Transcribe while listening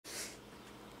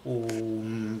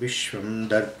ॐ विश्वं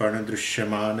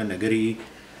दर्पणदृश्यमाननगरी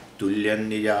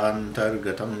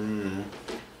तुल्यन्निजान्तर्गतं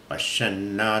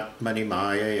पश्यन्नात्मनि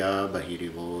मायया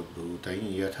बहिरिवोद्भूतं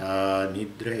यथा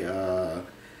निद्रया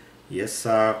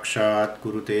यस्साक्षात्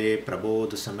कुरुते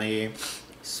प्रबोधसमये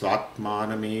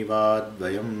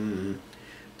स्वात्मानमेवाद्वयं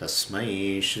तस्मै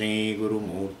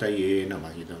श्रीगुरुमूर्तये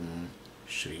नमः इदं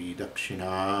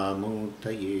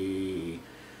श्रीदक्षिणामूर्तये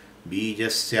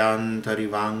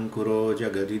बीजस्यान्तरिवाङ्कुरो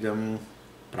जगदिदं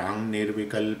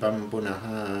प्राङ्निर्विकल्पं पुनः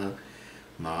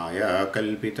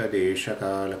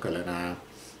मायाकल्पितदेशकालकलना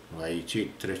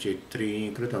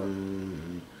वैचित्र्यचित्रीकृतं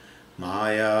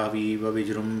मायावीव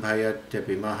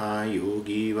विजृम्भयत्यपि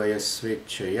महायोगी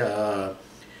वयस्वेच्छया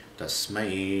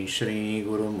तस्मै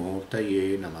श्रीगुरुमूर्तये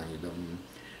नमः इदं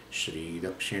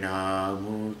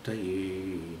श्रीदक्षिणामूर्तये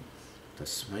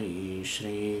तस्मै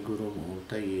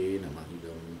श्रीगुरुमूर्तये नमः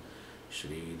इदं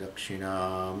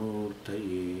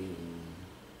श्रीदक्षिणामूर्तये।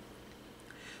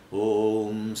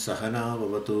 ॐ सहना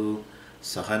भवतु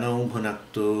सहनौ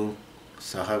भुनक्तु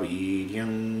सह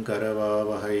वीर्यं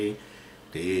करवावहै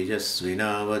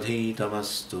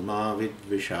तेजस्विनावधीतमस्तु मा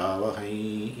विद्विषावहै।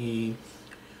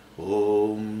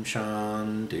 ॐ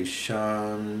शान्तिः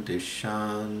शान्तिः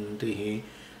शान्तिः।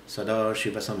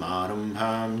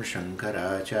 सदाशिवसमारम्भां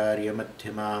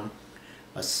शङ्कराचार्यमध्यमाम्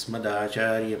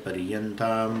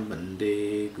अस्मदाचार्यपर्यन्तां वन्दे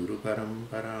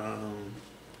गुरुपरम्पराम्।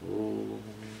 ॐ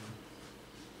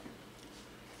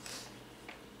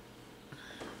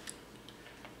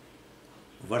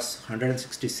Verse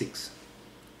 166.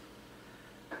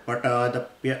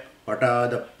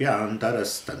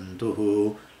 पटादप्यांतरस्तन्तुः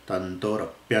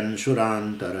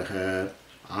तन्तोरप्यंशुरान्तरः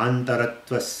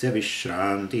आन्तरत्वस्य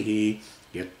विश्रान्तिः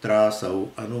यत्रासौ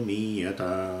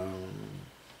अनुमीयताम्.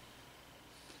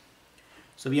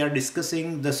 So we are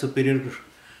discussing the superior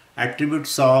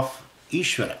attributes of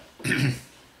Ishvara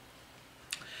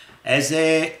as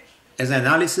an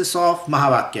analysis of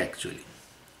Mahavakya actually.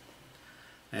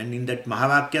 And in that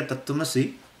Mahavakya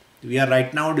Tattvamasi, we are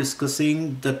right now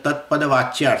discussing the Tatpada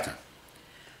Vachyartha,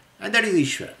 and that is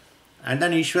Ishvara. And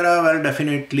then Ishvara will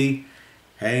definitely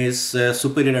has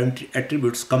superior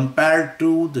attributes compared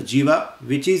to the Jiva,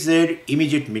 which is an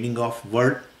immediate meaning of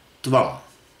word Tvam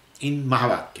in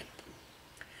Mahavakya.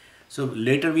 So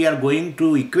later we are going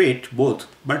to equate both,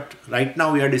 but right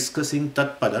now we are discussing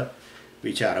Tatpada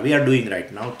Vichara. We are doing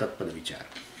right now Tatpada Vichara.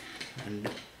 And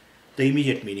the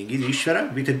immediate meaning is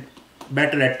Ishvara with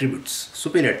better attributes,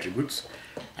 superior attributes.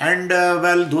 And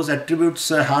well, those attributes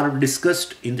are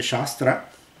discussed in the Shastra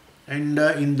and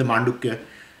in the Mandukya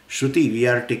Shruti we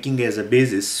are taking as a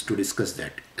basis to discuss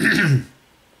that. And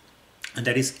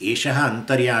that is Eshaha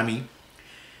Antaryami,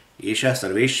 Eshaha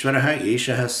Sarveshwaraha,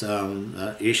 Eshaha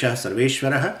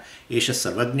Sarveshwaraha, Eshaha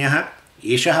Sarvajnaha,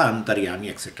 Eshaha Antaryami,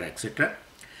 etc. etc.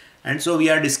 And so we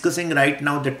are discussing right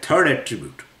now the third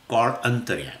attribute called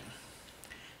Antaryami.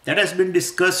 That has been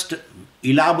discussed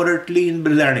elaborately in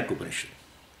Brihadaranyaka Upanishad.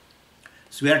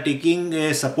 So we are taking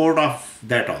a support of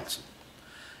that also.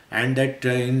 And that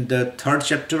in the third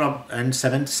chapter of and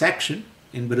seventh section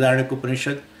in Brihadaranyaka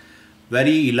Upanishad,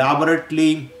 very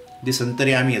elaborately this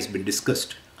Antaryami has been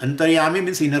discussed. Antaryami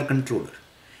means inner controller.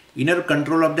 Inner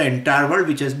control of the entire world,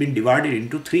 which has been divided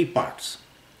into three parts: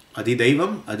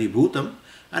 Adhidaivam, Adhibhutam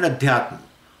and Adhyatmam.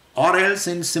 Or else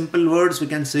in simple words we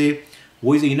can say,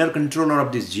 who is the inner controller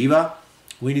of this Jiva,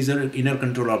 who is the inner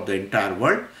controller of the entire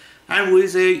world, and who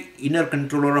is the inner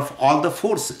controller of all the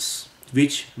forces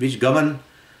which govern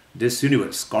this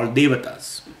universe, called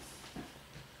Devatas.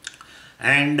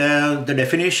 And the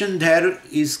definition there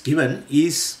is given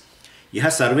is Yaha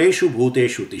sarveshu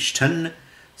bhuteshu tishthan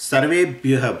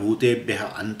sarvebhyah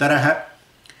bhutebhyah antaraha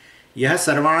Yaha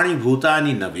sarvani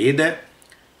bhutani naveda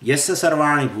yasya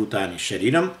sarvani bhutani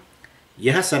shariram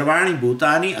Yaha sarvani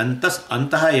bhutani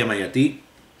antaha yamayati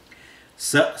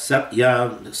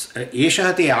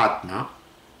Eshaha te atma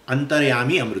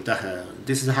antaryami amritaha.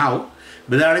 This is how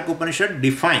Brihadaranyaka Upanishad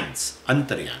defines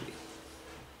Antaryami,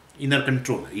 inner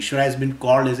controller. Ishvara has been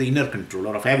called as the inner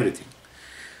controller of everything.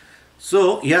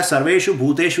 So, Yaha sarveshu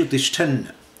bhuteshu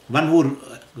tishthan, one who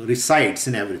resides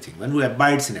in everything, one who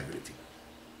abides in everything.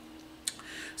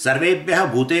 Sarvebhyaha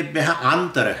bhutebhyaha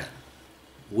antaraha,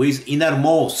 who is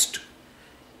innermost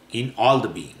in all the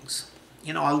beings,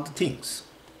 in all the things.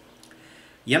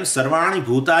 Yam sarvani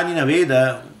bhutani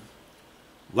naveda,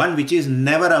 one which is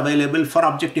never available for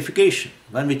objectification,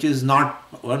 one who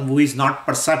is not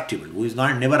perceptible, who is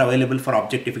never available for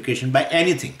objectification by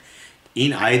anything,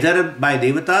 in either by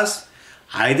Devatas,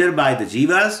 either by the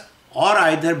Jivas, or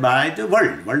either by the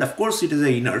world. Of course it is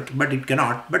inert, but it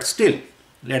cannot, but still,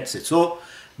 let's say. So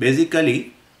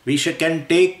basically can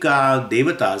take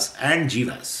devatas and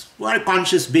jivas who are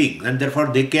conscious beings, and therefore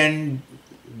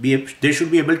they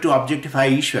should be able to objectify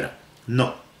Ishvara.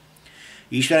 No.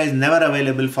 Ishvara is never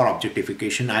available for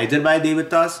objectification either by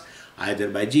devatas, either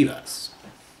by jivas.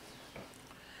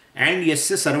 And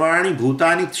yasya sarvani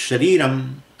bhutani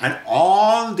shariram, and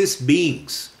all these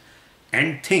beings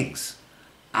and things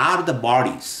are the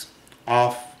bodies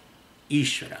of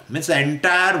Ishvara. Means the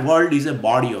entire world is a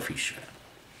body of Ishvara.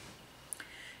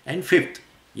 And fifth,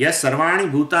 yes, sarvani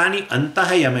bhutani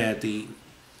antah yamayati,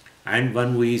 and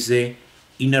one who is a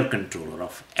inner controller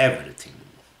of everything.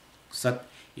 Sat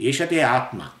yeshate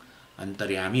atma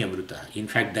antaryami amruta. In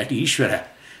fact, that Ishvara,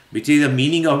 which is the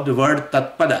meaning of the word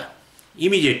tatpada,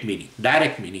 immediate meaning,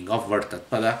 direct meaning of word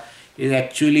tatpada, is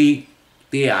actually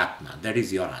te atma, that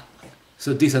is your atma.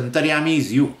 So this antaryami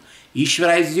is you,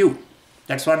 Ishvara is you.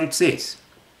 That's what it says.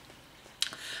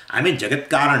 I mean Jagat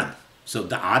Karanam. So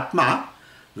the Atma,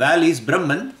 well, is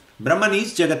Brahman. Brahman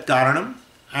is Jagat Karanam,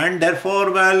 and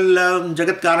therefore, well,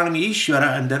 Jagat Karanam is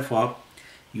Ishvara, and therefore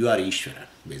you are Ishvara,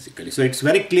 basically. So it's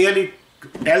very clearly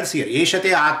tells here,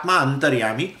 Eshate Atma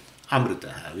Antaryami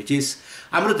Amrutaha, which is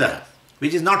Amrutaha,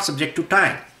 which is not subject to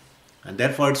time. And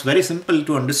therefore it's very simple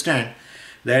to understand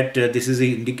that this is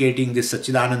indicating this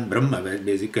Sachidanand Brahma, where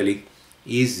basically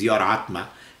is your Atma,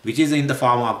 which is in the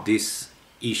form of this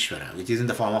Ishvara, which is in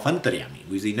the form of Antaryami,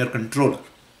 who is the inner controller.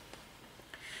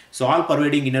 So all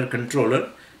pervading inner controller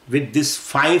with these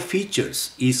 5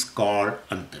 features is called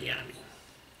Antaryami.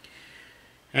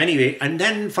 Anyway, and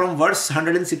then from verse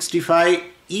 165,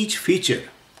 each feature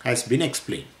has been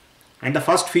explained. And the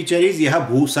first feature is Yaha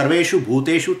Sarveshu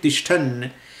Bhuteshu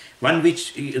Tishtan, one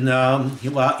which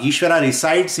Ishvara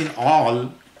resides in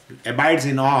all, abides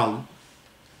in all.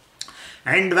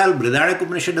 And well, Brihadaranyaka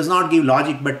Upanishad does not give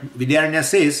logic, but Vidyaranya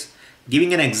says,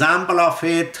 giving an example of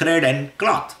a thread and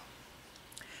cloth.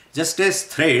 Just as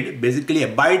thread basically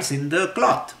abides in the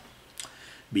cloth,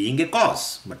 being a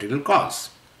cause, material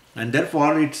cause. And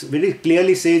therefore it very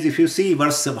clearly says, if you see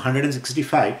verse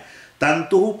 165,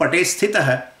 Tantuhu pate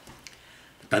sthitaha,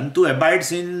 Tantu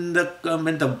abides in the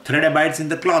thread abides in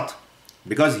the cloth.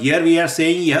 Because here we are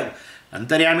saying,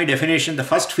 Antaryami definition, the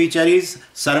first feature is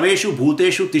Sarveshu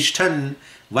Bhuteshu Tishtan,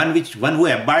 one who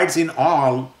abides in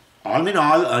all mean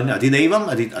all, Adhidaivam,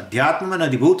 Adhyatmam and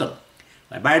Adhibhutam,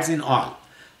 abides in all.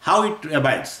 How it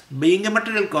abides? Being a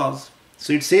material cause.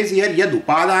 So it says here, Yad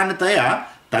Upadanataya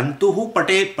Tantuhu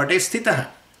pate sthitaha.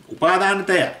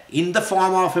 Upadanataya, in the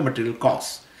form of a material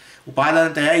cause.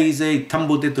 Upadanataya is a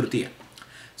Ithambhute Trutiya.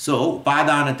 So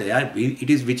Upadanataya, it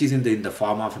is which is in the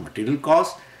form of a material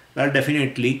cause. Well,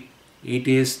 definitely it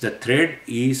is the thread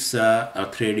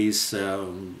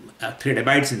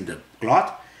abides in the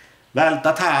cloth. Well,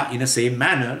 tatha, in the same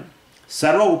manner,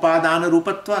 sarva upadana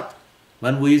rupatvat,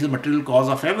 one who is the material cause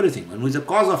of everything, one who is the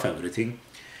cause of everything,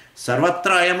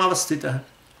 sarvatra ayam avastita,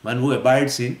 one who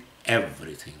abides in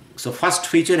everything. So first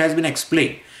feature has been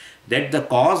explained, that the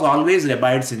cause always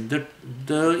abides in the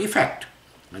effect,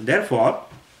 and therefore,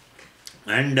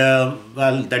 well,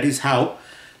 that is how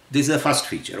this is the first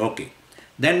feature. Okay.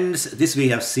 Then this we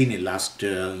have seen in last,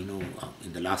 in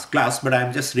the last class, but I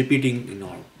am just repeating,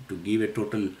 to give a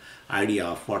total idea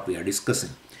of what we are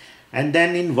discussing. And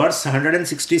then in verse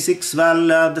 166,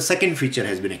 well, the second feature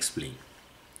has been explained.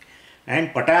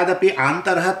 And patadapi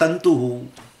antarha tantuhu.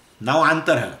 Now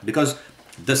antarha, because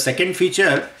the second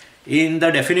feature in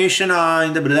the definition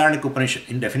in the Brihadaranyaka Upanishad,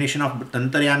 in definition of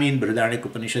Antaryami in Brihadaranyaka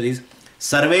Upanishad is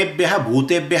sarvebhyaha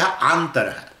bhutebhyaha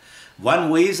antarha, one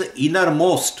who is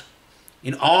innermost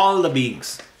in all the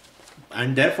beings.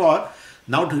 And therefore,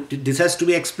 now this has to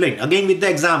be explained. Again with the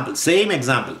example, same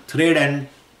example, thread and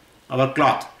our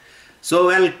cloth. So,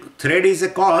 well, thread is a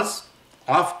cause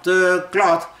of the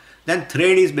cloth, then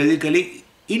thread is basically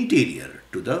interior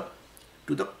to the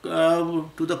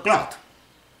cloth.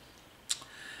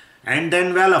 And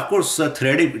then, well, of course,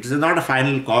 thread, it is not a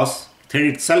final cause. Thread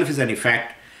itself is an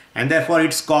effect, and therefore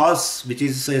its cause, which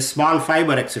is a small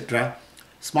fiber, etc.,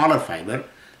 smaller fiber,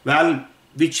 well,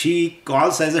 which he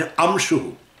calls as a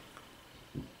amshu.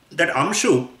 That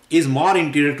amshu is more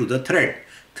interior to the thread.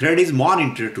 Thread is more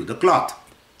interior to the cloth.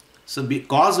 So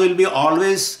cause will be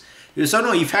always,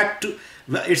 effect.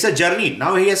 It's a journey.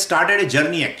 Now he has started a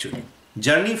journey actually.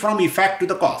 Journey from effect to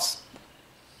the cause.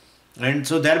 And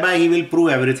so thereby he will prove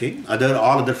everything,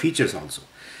 all other features also.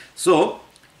 So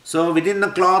within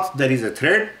the cloth there is a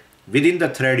thread. Within the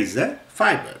thread is a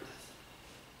fiber.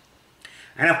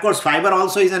 And of course fiber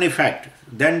also is an effect.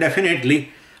 Then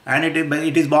definitely, and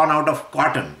it is born out of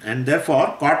cotton, and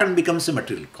therefore cotton becomes a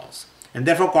material cause, and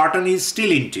therefore cotton is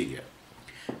still interior.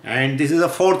 And this is a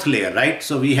fourth layer, right?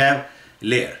 So we have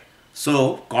layer.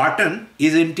 So cotton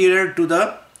is interior to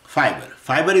the fiber.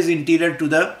 Fiber is interior to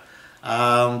the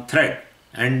thread,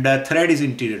 and thread is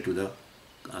interior to the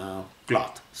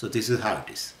cloth. So this is how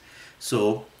it is.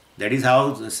 So that is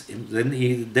how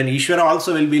then Ishvara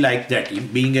also will be like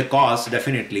that. Being a cause,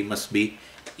 definitely must be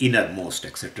innermost,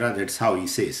 etc. That's how he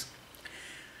says.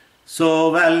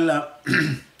 So well,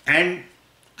 and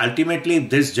ultimately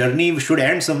this journey should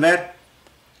end somewhere,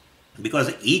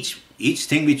 because each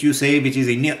thing which you say which is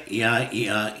in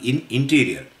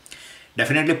interior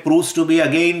definitely proves to be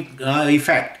again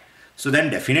effect. So then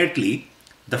definitely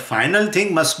the final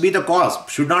thing must be the cause,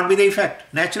 should not be the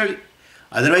effect, naturally.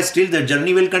 Otherwise still the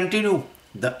journey will continue.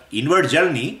 The inward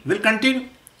journey will continue.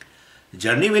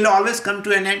 Journey will always come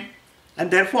to an end. And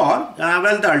therefore,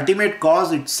 well, the ultimate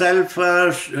cause itself,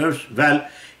 well,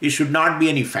 it should not be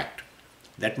an effect.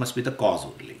 That must be the cause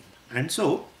only. And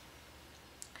so,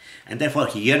 and therefore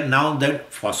here now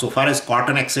that for so far as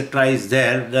cotton etc. is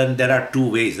there, then there are two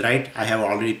ways, right? I have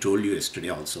already told you yesterday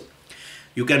also.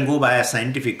 You can go by a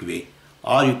scientific way,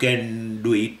 or you can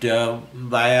do it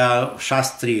by a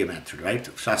Shastriya method, right?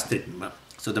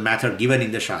 So the method given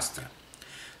in the Shastra.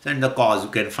 And the cause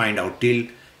you can find out till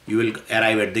you will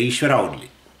arrive at the Ishvara only.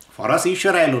 For us,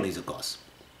 Ishvara alone is a cause.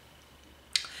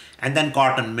 And then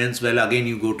cotton means, well, again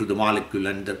you go to the molecule,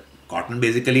 and the cotton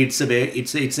basically it's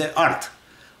a earth.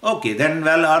 Okay, then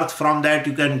well, earth, from that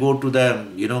you can go to the,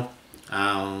 you know,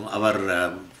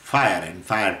 our fire, and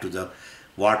fire to the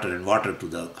water, and water to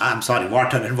the,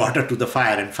 water, and water to the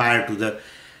fire, and fire to the,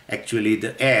 actually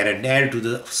the air, and air to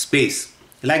the space.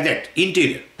 Like that,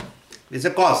 interior. It's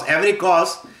a cause. Every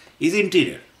cause is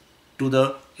interior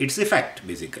to its effect,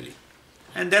 basically.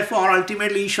 And therefore,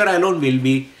 ultimately, Ishvara alone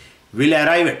will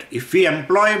arrive at. If we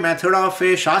employ method of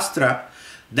a Shastra,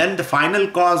 then the final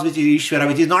cause, which is Ishvara,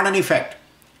 which is not an effect,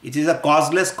 it is a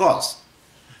causeless cause,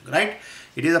 right?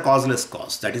 It is a causeless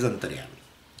cause, that is Antaryami.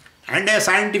 And a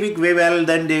scientific way, well,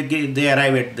 then they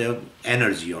arrive at the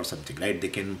energy or something, right? They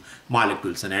can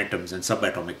molecules and atoms and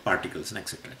subatomic particles and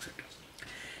etc. etc.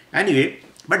 Anyway,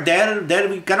 but there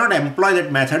we cannot employ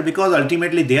that method, because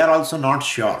ultimately they are also not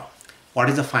sure what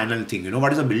is the final thing, you know,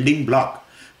 what is the building block,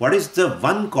 what is the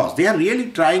one cause. They are really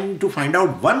trying to find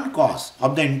out one cause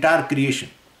of the entire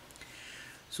creation.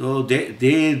 So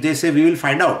they say we will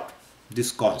find out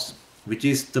this cause, which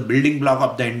is the building block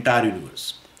of the entire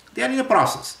universe. They are in a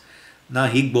process. Now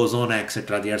Higgs boson,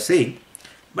 etc. they are saying,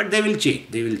 but they will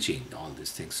change all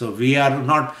these things. So we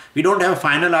don't have a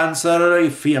final answer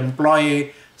if we employ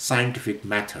a scientific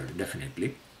method,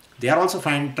 definitely. They are also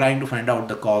trying to find out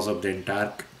the cause of the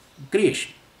entire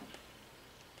creation.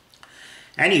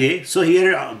 Anyway, so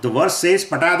here the verse says,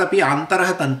 Patadapi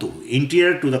antarah tantu.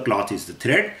 Interior to the cloth is the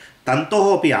thread.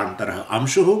 Tantoho api antarah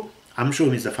amshuhu. Amshuhu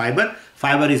means the fiber.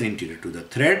 Fiber is interior to the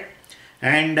thread.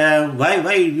 And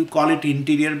why you call it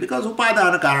interior? Because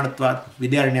upadana karanatvat,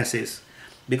 Vidyaranya says.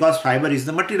 Because fiber is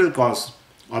the material cause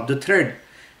of the thread.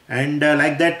 And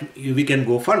like that we can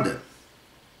go further.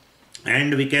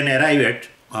 And we can arrive at,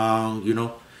 you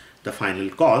know, the final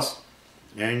cause.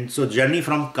 And so journey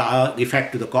from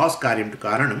effect to the cause, karyam to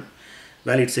karanam,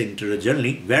 well, it's an interior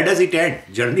journey. Where does it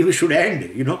end? Journey should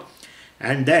end, you know.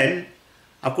 And then,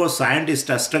 of course, scientists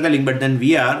are struggling, but then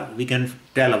we can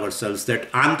tell ourselves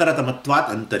that antaratamatvat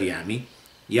antaryami,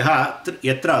 yatra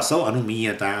asau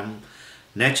anumiyatam.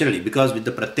 Naturally, because with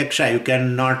the pratyaksha, you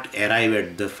cannot arrive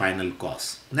at the final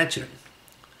cause. Naturally.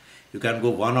 You can go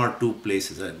one or two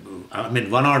places,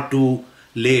 one or two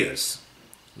layers.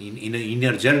 In an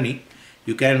inner journey,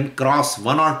 you can cross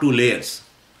one or two layers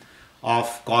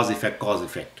of cause effect.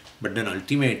 But then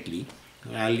ultimately,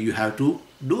 well, you have to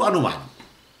do anuman.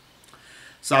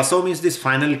 So aso means this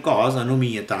final cause,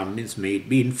 anumiyatam means may it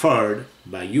be inferred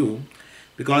by you,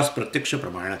 because pratyaksha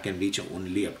pramana can reach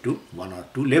only up to one or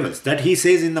two levels. That he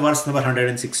says in the verse number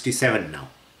 167 now.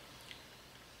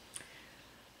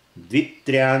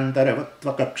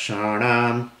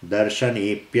 द्वित्र्यान्तरवत्वकक्षाणां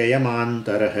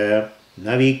दर्शनेऽप्ययमान्तरः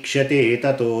न वीक्ष्यते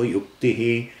ततो युक्तिः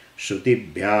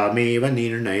श्रुतिभ्यामेव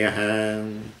निर्णयः.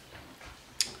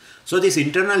 So this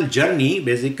internal journey,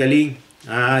 basically,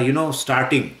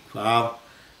 starting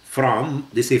from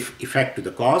this effect to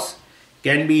the cause,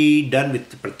 can be done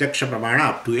with pratyaksha pramana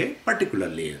up to a particular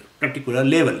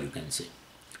level, you can say.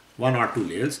 One or two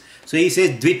layers. So he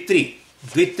says dvitri.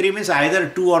 Dvitri means either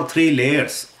two or three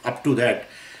layers up to that.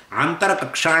 Antara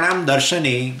kakshanam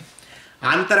darshane.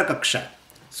 Antara kaksha.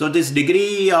 So this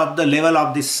degree of the level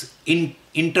of this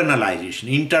internalization,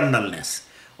 internalness,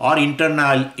 or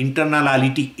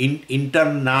internality,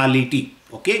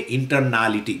 okay,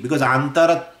 internality, because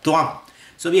antaratvam.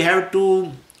 So we have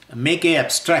to make a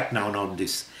abstract noun of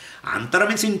this. Antara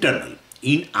means internal.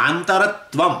 in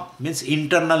antaratvam means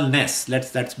internalness.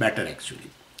 That's better actually.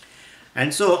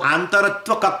 And so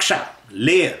antaratva kaksha,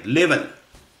 layer, level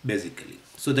basically.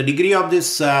 So the degree of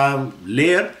this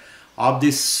layer of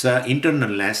this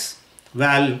internalness,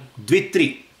 well,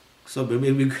 dvitri. So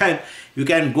you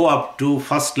can go up to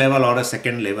first level or a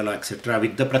second level, etc.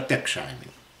 with the pratyaksha. I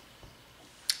mean.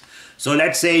 So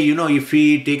let's say, you know, if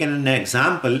we take an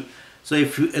example, so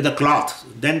if the cloth,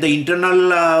 then the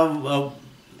internal,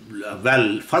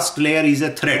 well, first layer is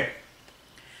a thread,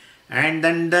 and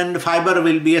then the fiber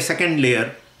will be a second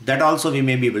layer, that also we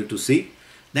may be able to see.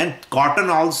 Then cotton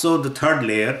also, the third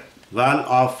layer, well,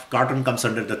 of cotton comes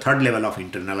under the third level of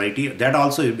internality, that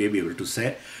also you may be able to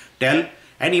tell.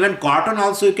 And even cotton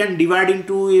also you can divide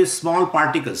into small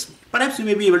particles, perhaps you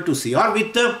may be able to see, or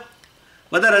with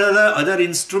other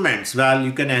instruments, well,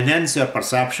 you can enhance your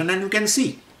perception and you can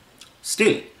see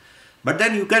still. But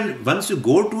then you can, once you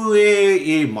go to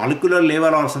a molecular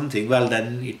level or something, well,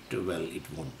 then it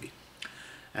won't be.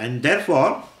 And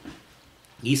therefore,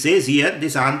 he says here,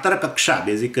 this antarakaksha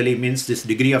basically means this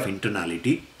degree of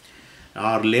internality,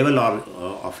 or level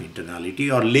of internality,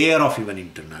 or layer of even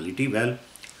internality. Well,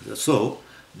 so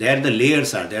there the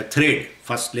layers are there, thread,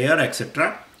 first layer,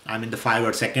 etc. I mean the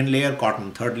fiber, second layer,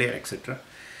 cotton, third layer, etc.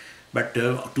 But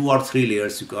 2 or 3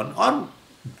 layers you can, or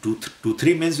 2,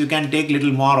 3 means you can take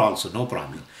little more also, no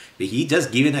problem. He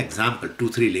just give an example, 2,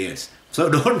 3 layers. So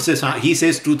don't say, he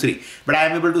says 2, 3, but I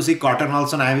am able to see cotton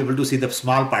also, and I am able to see the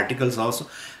small particles also,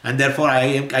 and therefore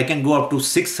I can go up to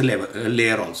 6th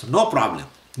layer also, no problem,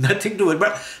 nothing to it.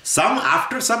 But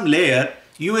after some layer,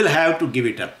 you will have to give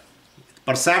it up.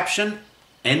 Perception,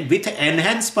 and with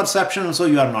enhanced perception also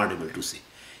you are not able to see.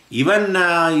 Even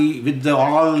with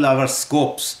all our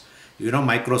scopes, you know,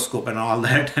 microscope and all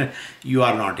that, you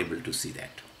are not able to see that.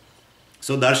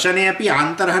 So darshane api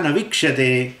antarah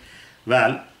navikshate.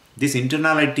 Well, this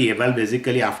internality, well,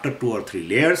 basically after 2 or 3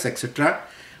 layers, etc.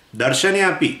 Darshane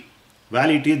api, well,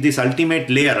 it is this ultimate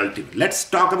layer. Let's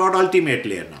talk about ultimate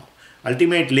layer now.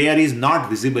 Ultimate layer is not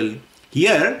visible.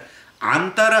 Here,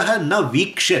 antarah na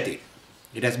vikshate,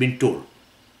 it has been told.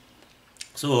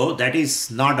 So that is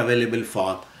not available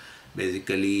for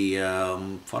basically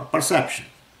for perception.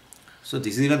 So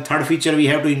this is even third feature we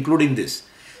have to include in this.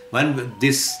 When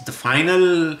the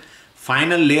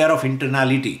final layer of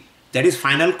internality, that is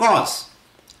final cause,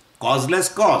 causeless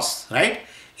cause, right,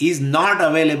 is not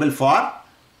available for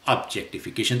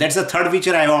objectification. That's the third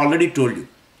feature I have already told you.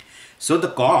 So the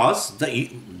cause, the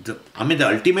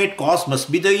ultimate cause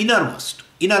must be the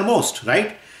innermost,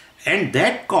 right? And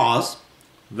that cause,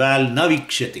 well,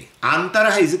 navikshati.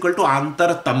 Antara is equal to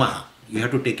antartamaha. You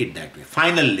have to take it that way.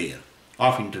 Final layer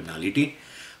of internality,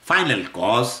 final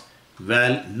cause,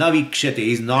 well, navikshati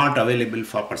is not available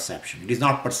for perception. It is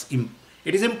not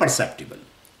it is imperceptible.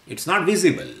 It's not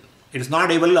visible. It is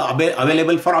not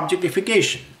available for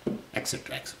objectification,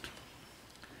 etc., etc.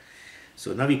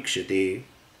 So navikshati,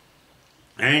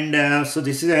 and so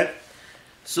this is it.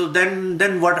 So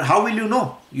then what? How will you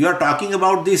know? You are talking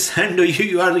about this, and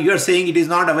you are saying it is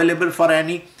not available for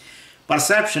any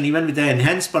perception, even with the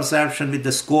enhanced perception, with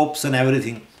the scopes and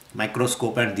everything,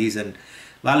 microscope and these, and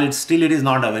well, it is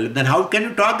not available. Then how can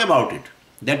you talk about it?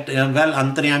 That well,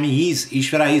 Antaryami is,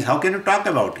 Ishvara is. How can you talk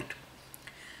about it?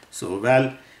 So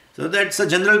well, so that's a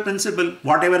general principle.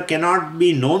 Whatever cannot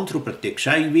be known through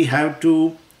pratyaksha, we have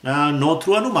to know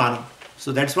through anumana.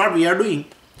 So that's what we are doing.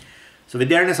 So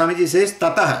Vidyaranya Swamiji says,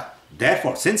 Tataha.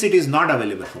 Therefore, since it is not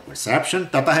available for perception,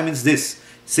 Tataha means this.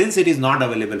 Since it is not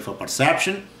available for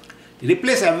perception,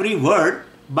 replace every word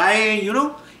by,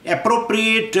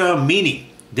 appropriate meaning.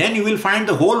 Then you will find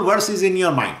the whole verse is in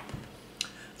your mind.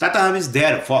 Tataha means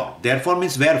therefore. Therefore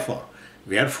means wherefore.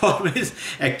 Wherefore means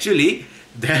actually,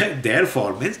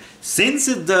 therefore means since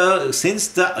the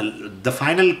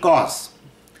final cause,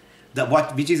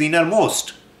 which is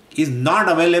innermost, is not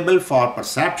available for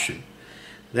perception,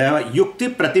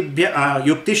 yukti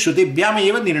shrutibhyam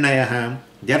eva nirnayah.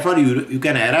 Therefore, you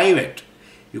can arrive at,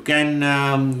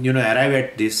 arrive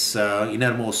at this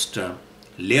innermost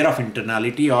layer of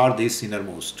internality, or this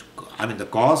innermost, the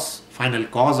cause, final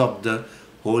cause of the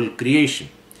whole creation,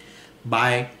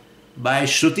 by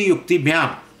shruti yukti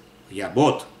bhyam,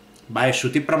 both by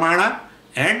shruti pramana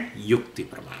and yukti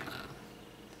pramana.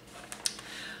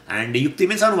 And yukti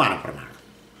means anumana pramana.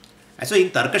 So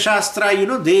in Tarka Shastra,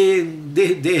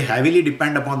 they heavily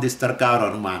depend upon this Tarka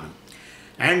or Anumana.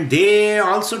 And they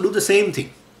also do the same thing.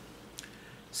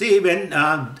 See, when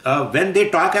they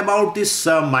talk about this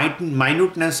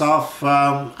minuteness of,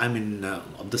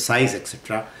 of the size,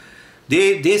 etc.,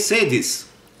 they say this,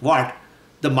 what?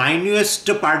 The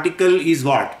minutest particle is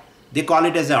what? They call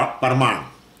it as a Parman.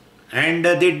 And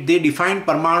they define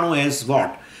Parmanu as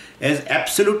what? As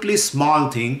absolutely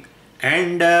small thing,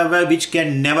 and which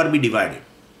can never be divided.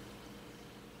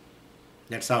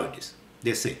 That's how it is.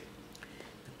 They say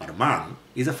Parmanu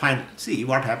is a final. See,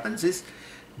 what happens is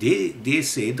they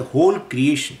say the whole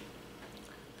creation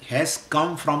has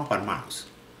come from Parmanus,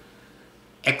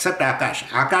 except Akasha.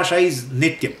 Akasha is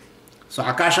Nityam. So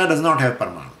Akasha does not have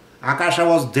Parmanu. Akasha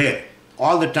was there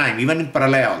all the time, even in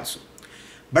Pralaya also.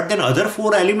 But then other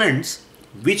four elements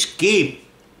which came,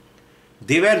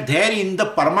 they were there in the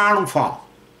Parmanu form.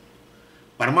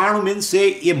 Parmanu means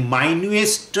say a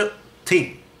minutest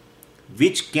thing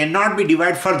which cannot be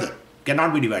divided further.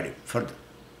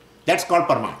 That's called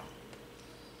Parmanu.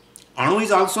 Anu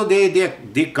is also,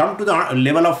 they come to the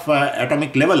level of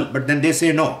atomic level, but then they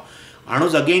say no.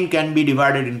 Anus again can be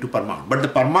divided into Parmanu. But the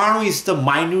Parmanu is the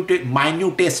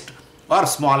minutest or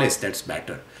smallest, that's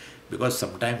better. Because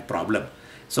sometimes problem.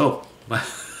 So,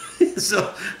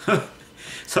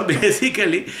 so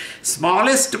basically,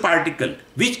 smallest particle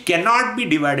which cannot be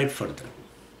divided further.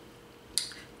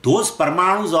 Those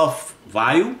Parmanus of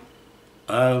Vayu,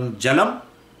 Jalam,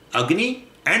 Agni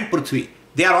and Prithvi,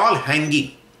 they are all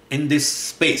hanging in this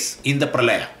space, in the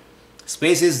Pralaya.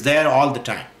 Space is there all the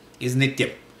time, is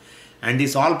Nityam. And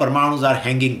these all Parmanus are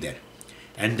hanging there.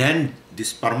 And then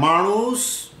these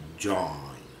Parmanus join.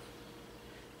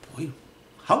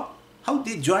 How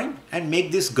they join and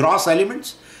make these gross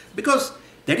elements? Because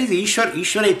that is Ishvara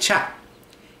Ichcha.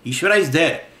 Ishvara is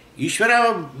there.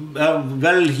 Ishvara,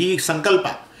 well, he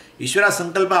Sankalpa. Ishvara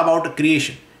Sankalpa about a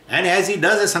creation. And as he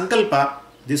does a Sankalpa,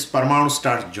 this Parmanu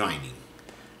starts joining.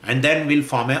 And then will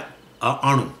form a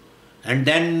Anu. And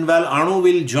then, well, Anu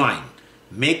will join.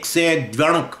 Makes a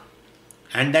Dvanuk.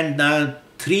 And then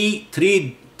three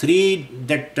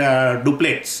that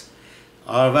duplets.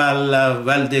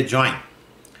 Well, they join.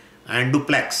 And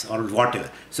duplex or whatever.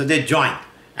 So they join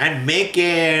and make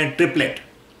a triplet.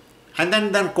 And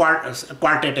then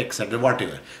quartet, etc.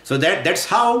 whatever. So that's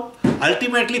how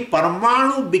ultimately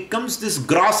Parmanu becomes this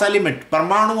gross element.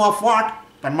 Parmanu of what?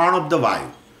 Parmanu of the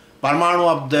Vayu. Parmanu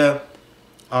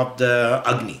of the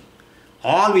Agni.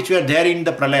 All which were there in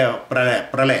the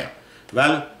Pralaya.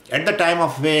 Well, at the time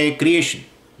of creation,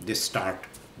 they start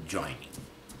joining.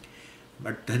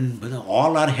 But then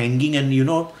all are hanging and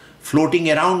floating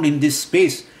around in this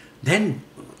space. Then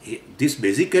this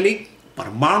basically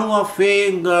Parmanu of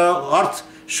earth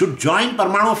should join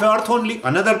Parmanu of earth only,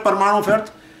 another Parmanu of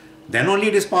earth. Then only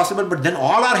it is possible. But then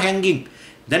all are hanging.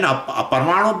 Then a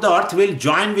Parmanu of the earth will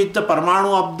join with the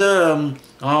Parmanu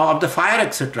of the fire,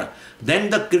 etc. Then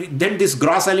these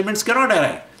gross elements cannot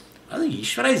arrive.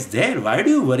 Ishvara is there. Why do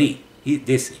you worry?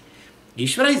 They say.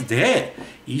 Ishvara is there.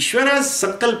 Ishvara's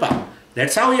Sankalpa.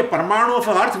 That's how a Parmanu of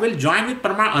earth will join with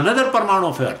another Parmanu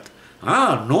of earth.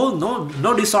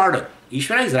 No disorder.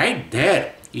 Ishvara is right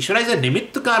there. Ishvara is a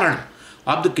Nimitta Karana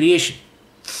of the creation.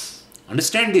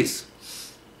 Understand this.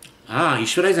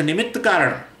 Ishvara is a Nimitta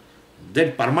Karana.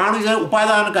 Then Parmanu is a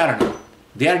Upadana Karana.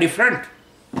 They are different.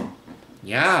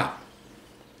 Yeah.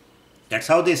 That's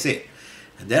how they say.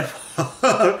 And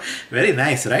therefore, very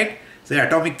nice, right? So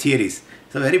atomic theories.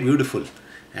 So very beautiful.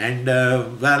 And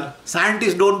well,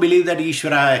 scientists don't believe that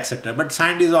Ishvara, etc. But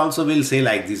scientists also will say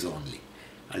like this only.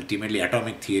 Ultimately,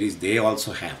 atomic theories they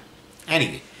also have.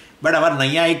 Anyway, but our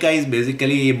Nayayika is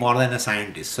basically more than a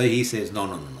scientist. So he says,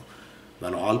 no.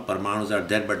 Well, all Parmanus are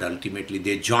there, but ultimately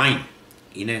they join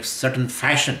in a certain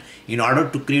fashion in order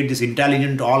to create this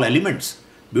intelligent all elements,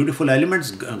 beautiful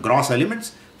elements, gross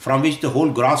elements, from which the whole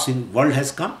gross world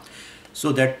has come.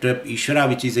 So that Ishvara,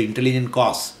 which is an intelligent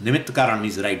cause, Nimitta Karan,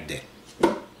 is right there.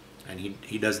 And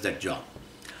he does that job.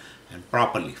 And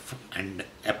properly and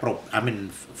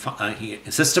he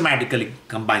systematically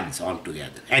combines all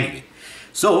together. Anyway,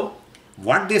 so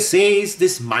what they say is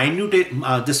this minute,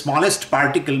 the smallest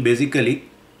particle basically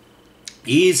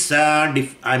is,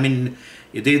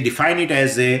 they define it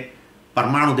as a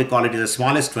Parmanu, they call it as the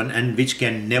smallest one, and which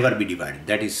can never be divided.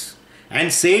 That is,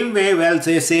 and same way, well,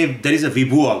 say there is a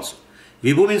Vibhu also.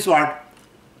 Vibhu means what?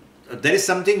 There is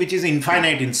something which is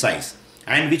infinite in size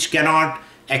and which cannot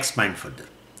expand further.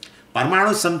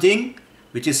 Parmanu is something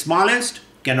which is smallest,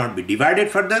 cannot be divided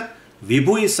further.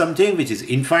 Vibhu is something which is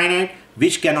infinite,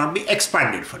 which cannot be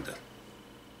expanded further.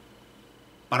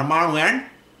 Parmanu and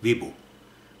Vibhu.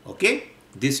 Okay?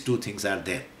 These two things are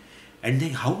there. And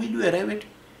then how will you arrive at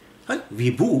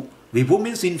Vibhu? Vibhu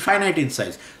means infinite in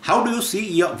size. How do you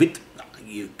see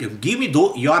give me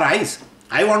your eyes.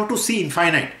 I want to see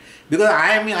infinite. Because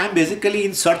I am basically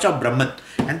in search of Brahman.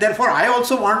 And therefore I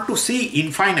also want to see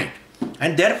infinite.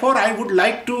 And therefore, I would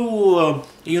like to,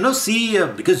 see,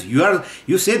 because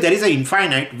you say there is an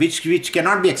infinite which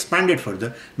cannot be expanded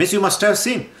further. Means you must have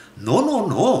seen. No, no,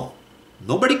 no.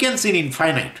 Nobody can see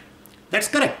infinite. That's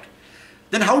correct.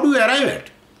 Then how do you arrive at?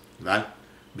 Well,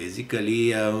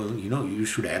 basically, you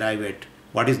should arrive at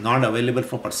what is not available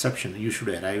for perception. You should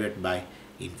arrive at by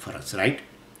inference, right?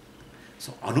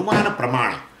 So, Anumana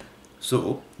Pramana.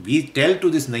 So, we tell to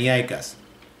these Nayayikas,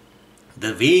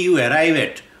 the way you arrive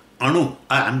at Anu,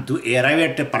 to arrive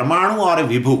at a Parmanu or a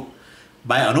Vibhu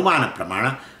by Anumana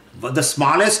Pramana, the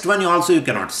smallest one also you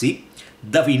cannot see,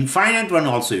 the infinite one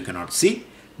also you cannot see,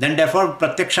 then therefore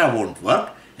Pratyaksha won't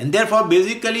work, and therefore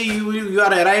basically you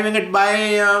are arriving at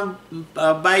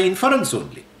by inference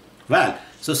only. Well,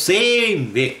 so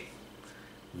same way,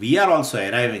 we are also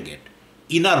arriving at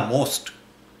innermost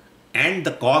and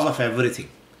the cause of everything,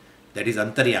 that is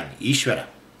Antaryami, Ishvara,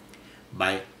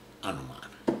 by Anumana.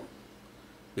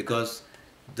 Because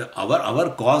our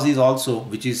cause is also,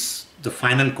 which is the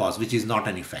final cause, which is not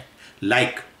an effect.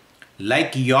 Like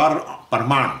your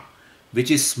Parmanu,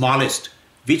 which is smallest,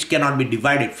 which cannot be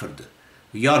divided further.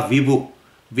 Your Vibhu,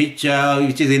 which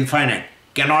is infinite,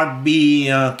 cannot be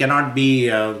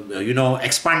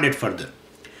expanded further.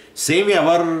 Same way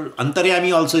our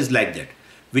Antaryami also is like that,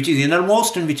 which is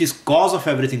innermost and which is cause of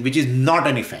everything, which is not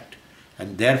an effect.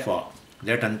 And therefore,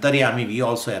 that Antaryami we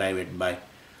also arrive at by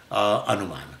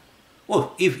Anumana.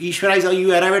 Oh, if Ishvara is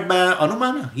you arrive at by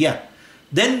Anumana, yeah.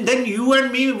 Then you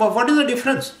and me, what is the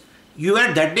difference? You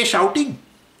were that day shouting.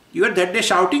 You were that day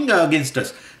shouting against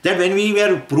us. That when we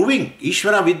were proving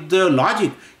Ishvara with the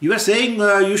logic, you were saying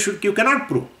you cannot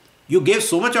prove. You gave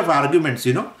so much of arguments,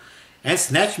 and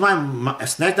snatched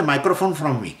the microphone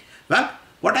from me. Well,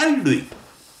 what are you doing?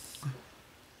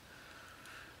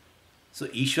 So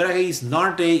Ishvara is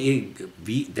not that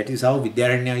is how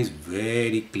Vidyaranya is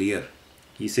very clear.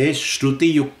 He says,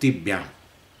 Shruti Yukti Bhyam.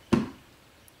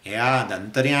 Yeah, the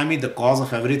Antaryami, the cause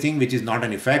of everything, which is not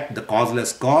an effect, the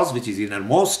causeless cause, which is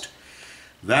innermost.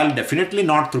 Well, definitely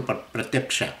not through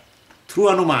Pratyaksha, through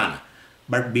Anumana.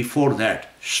 But before that,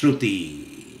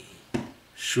 Shruti.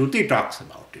 Shruti talks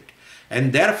about it.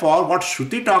 And therefore, what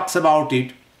Shruti talks about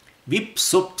it, we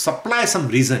supply some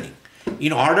reasoning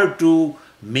in order to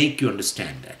make you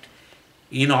understand that.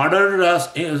 In order,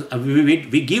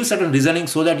 we give certain reasoning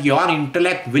so that your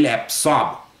intellect will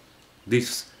absorb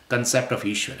this concept of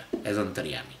Ishvara as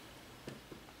Antaryami.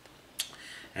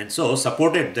 And so,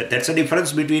 supported, that's a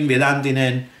difference between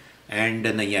Vedantin and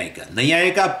Nayayika.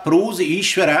 Nayayika proves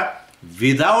Ishvara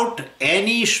without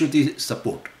any Shruti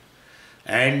support.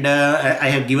 And I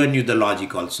have given you the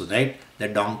logic also, right? The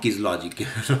donkey's logic.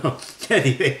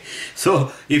 Anyway,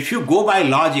 so if you go by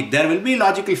logic, there will be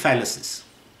logical fallacies.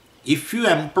 If you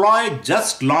employ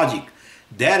just logic,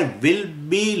 there will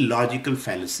be logical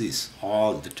fallacies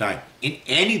all the time in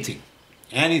anything.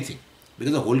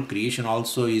 Because the whole creation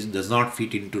also does not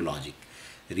fit into logic.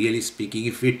 Really speaking,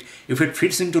 if it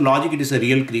fits into logic, it is a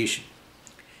real creation.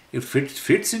 If it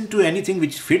fits into anything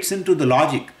which fits into the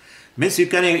logic, means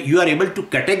you are able to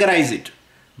categorize it.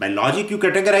 By logic, you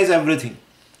categorize everything.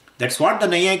 That's what the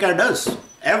Nayayika does.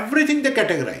 Everything they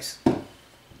categorize.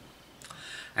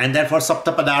 And therefore,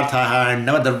 Sapta Padartha and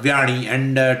Navadravyani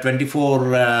and 24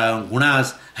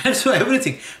 gunas, and so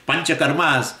everything. Pancha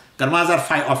karmas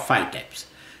are of five types.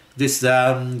 This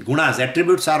gunas,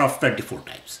 attributes are of 24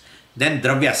 types. Then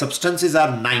Dravya, substances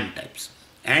are 9 types.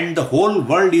 And the whole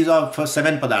world is of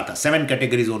 7 padartha, 7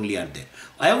 categories only are there.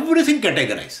 Everything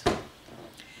categorized.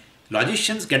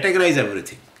 Logicians categorize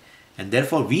everything. And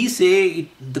therefore we say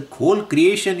the whole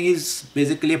creation is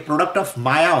basically a product of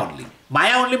Maya only.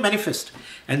 Maya only manifests.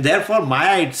 And therefore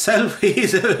Maya itself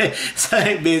is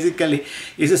basically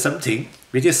something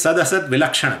which is Sadasat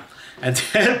Vilakshanam. And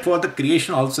therefore the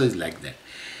creation also is like that.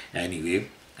 Anyway,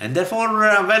 and therefore,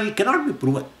 it cannot be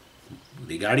proven.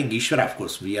 Regarding Ishvara, of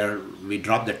course, we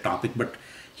drop that topic, but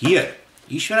here,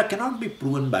 Ishvara cannot be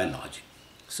proven by logic.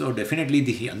 So definitely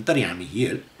the Antaryami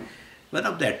here, one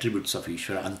of the attributes of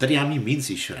Ishvara, Antaryami means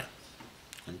Ishvara.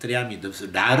 Antaryami, the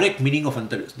direct meaning of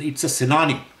Antaryami, it's a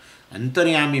synonym.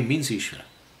 Antaryami means Ishvara.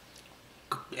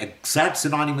 Exact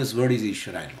synonymous word is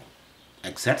Ishvara, I know.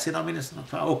 Exact synonymous,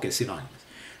 okay, synonymous.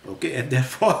 Okay, and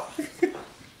therefore,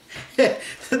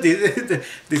 this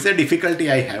is a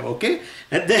difficulty I have, okay?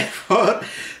 And therefore,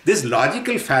 these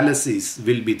logical fallacies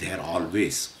will be there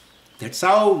always. That's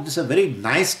how, this is a very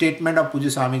nice statement of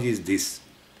Pujya Swamiji is this.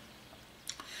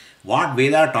 What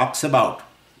Veda talks about,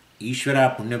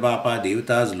 Ishvara, Punyapapa,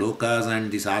 Devatas, Lokas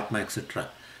and this Atma, etc.,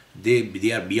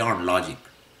 they are beyond logic.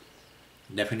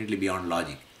 Definitely beyond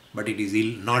logic. But it is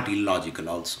not illogical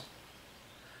also.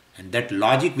 And that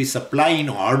logic we supply in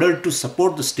order to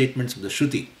support the statements of the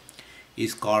Shruti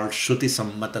is called Shruti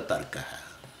Sammata Tarka.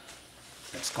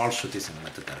 That's called Shruti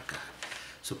Sammata Tarka.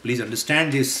 So please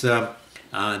understand this,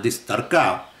 this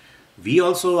Tarka. We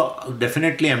also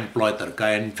definitely employ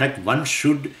Tarka. In fact, one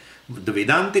should, the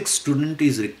Vedantic student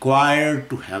is required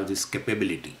to have this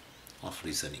capability of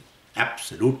reasoning.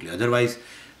 Absolutely. Otherwise,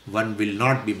 one will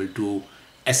not be able to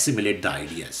assimilate the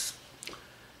ideas.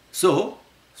 So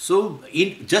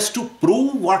just to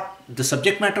prove what the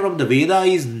subject matter of the Veda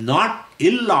is not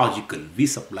illogical, we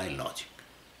supply logic.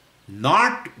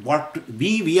 Not what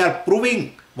we are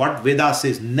proving what Veda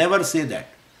says. Never say that.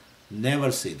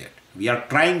 Never say that. We are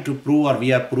trying to prove, or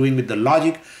we are proving with the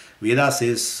logic. Veda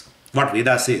says what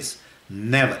Veda says.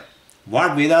 Never.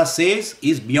 What Veda says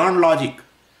is beyond logic.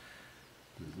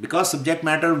 Because subject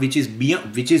matter which is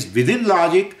within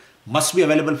logic must be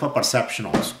available for perception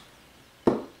also.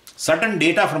 Certain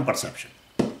data from perception.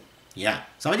 Yeah.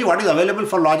 Samaji, what is available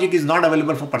for logic is not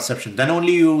available for perception. Then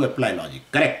only you apply logic.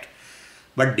 Correct.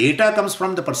 But data comes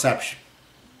from the perception.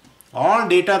 All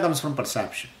data comes from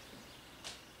perception.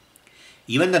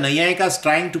 Even the Nayayikas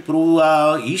trying to prove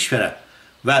Ishvara,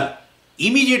 well,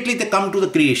 immediately they come to the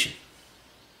creation.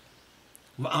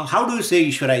 How do you say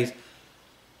Ishvara is?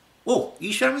 Oh,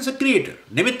 Ishvara means a creator,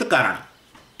 Nimitta Karana,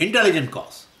 intelligent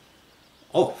cause.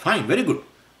 Oh, fine, very good.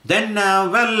 Then,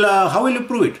 how will you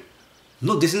prove it?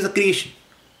 No, this is a creation.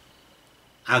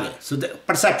 Okay, so the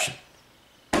perception.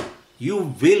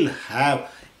 You will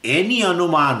have any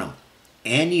anumanam,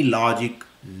 any logic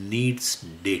needs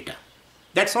data.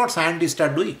 That's what scientists are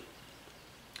doing.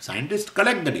 Scientists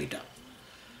collect the data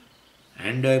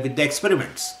and with the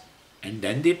experiments, and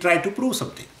then they try to prove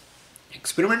something.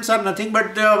 Experiments are nothing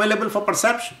but they are available for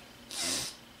perception.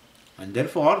 And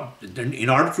therefore, in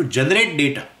order to generate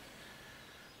data,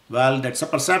 well, that's a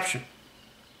perception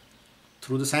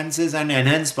through the senses and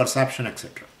enhance perception,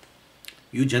 etc.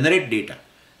 You generate data,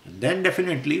 and then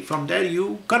definitely from there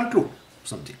you conclude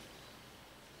something.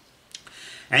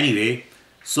 Anyway,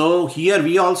 so here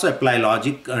we also apply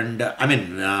logic, and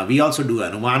we also do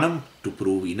anumanam to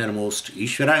prove innermost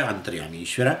Ishvara, Antaryami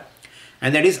Ishvara,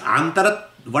 and that is Antarat.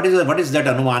 What is that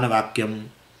Anumana Vakyam?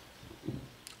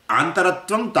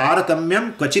 Antaratvam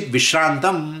Taratamyam Kvachit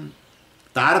Vishrantam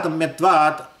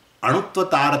Taratamyatvat Anutva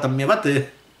Taratamyavat.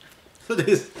 So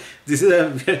this is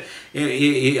a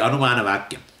Anumana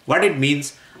Vakyam. What it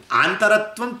means?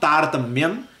 Antaratvam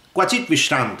Taratamyam Kvachit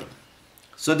Vishrantam.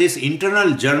 So this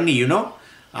internal journey,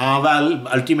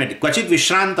 ultimately, Kvachit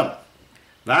Vishrantam.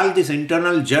 Well, this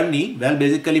internal journey,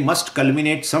 basically must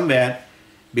culminate somewhere,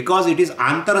 because it is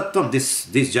Antaratvam,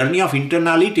 this journey of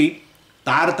internality.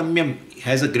 Taratamyam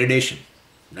has a gradation,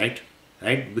 right?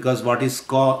 Because what is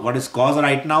cause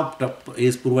right now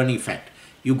is proven effect.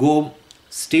 You go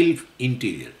still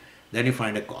interior, then you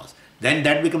find a cause, then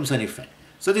that becomes an effect.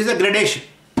 So this is a gradation.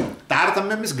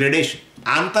 Taratamyam is gradation.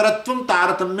 Antaratvam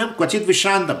Taratamyam Kvachit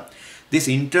Vishrantam. This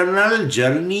internal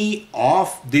journey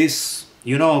of this,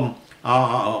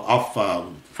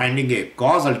 finding a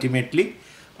cause ultimately,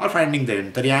 or finding the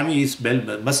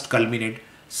Antaryami must culminate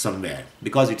somewhere,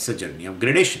 because it's a journey of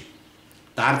gradation.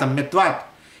 Taratamyatvat.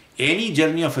 Any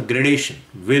journey of a gradation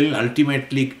will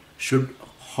ultimately should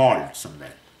halt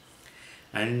somewhere.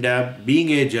 And being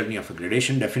a journey of a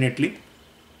gradation, definitely,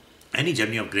 any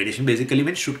journey of gradation basically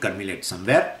means should culminate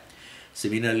somewhere.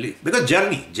 Similarly, because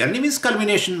journey means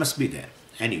culmination must be there.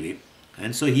 Anyway,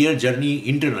 and so here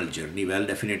internal journey,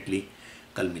 definitely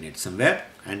culminate somewhere,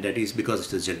 and that is because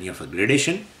it's a journey of a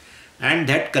gradation, and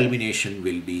that culmination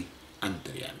will be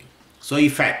Antaryami. So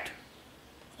effect,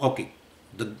 okay,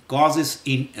 the cause is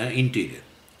interior.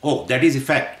 Oh, that is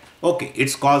effect. Okay,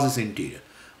 its cause is interior.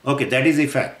 Okay, that is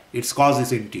effect. Its cause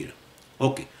is interior.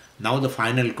 Okay, now the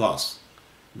final cause,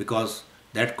 because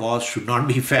that cause should not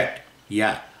be effect.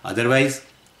 Yeah, otherwise,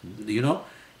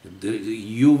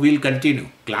 you will continue.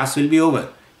 Class will be over,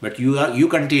 but you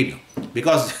continue,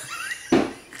 because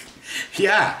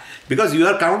because you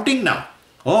are counting now.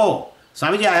 Oh,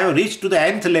 Swamiji, I have reached to the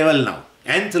nth level now.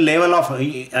 Nth level of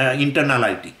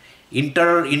internality,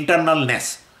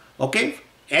 internalness. Okay,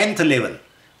 nth level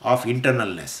of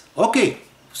internalness. Okay,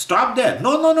 stop there.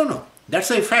 No. That's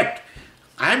the effect.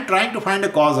 I am trying to find a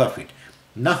cause of it.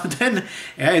 Now then,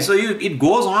 it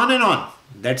goes on and on.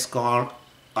 That's called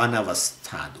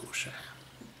anavastha dosha.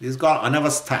 This is called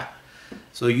anavastha.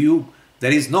 So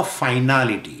there is no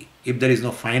finality. If there is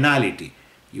no finality,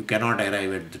 you cannot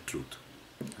arrive at the truth.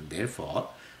 And therefore,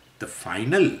 the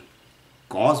final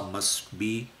cause must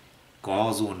be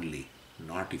cause only,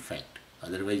 not effect.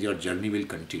 Otherwise, your journey will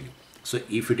continue. So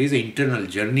if it is an internal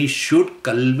journey, should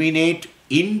culminate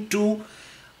into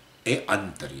a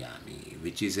Antaryami,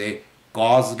 which is a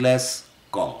causeless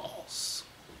cause,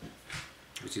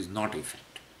 which is not effect.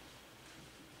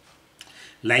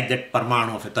 Like that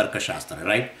Parmanu of a Tarka Shastra,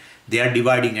 right? They are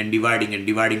dividing and dividing and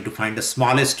dividing to find the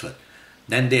smallest one.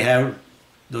 Then they have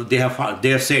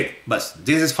said, "Bas,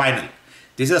 this is final.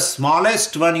 This is the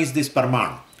smallest one is this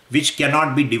Parmanu, which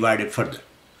cannot be divided further."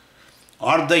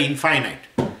 Or the infinite,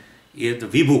 the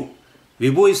Vibhu.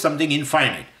 Vibhu is something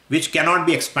infinite, which cannot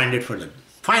be expanded further.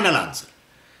 Final answer.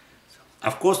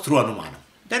 Of course, through Anumana.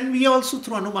 Then we also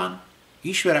through Anumana.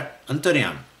 Ishvara,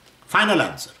 Antaryam. Final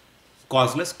answer.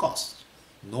 Causeless cause.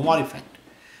 No more effect.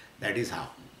 That is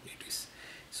how it is.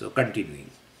 So,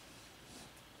 continuing.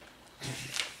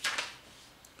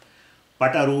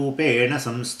 Patarupena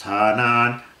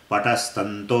samsthanan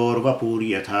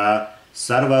patastantorvapuryatha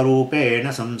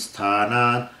sarvarupena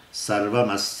samsthanan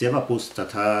sarvamasya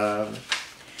vapustatha.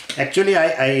 Actually,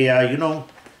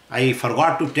 I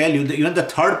forgot to tell you that even the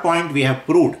third point we have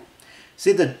proved.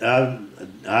 See the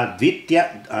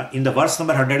Dvitya in the verse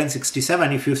number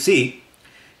 167. If you see,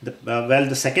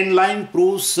 the second line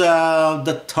proves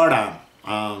the third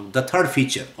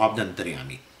feature of the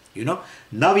Antaryami.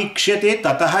 Na vikshate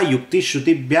tataha yukti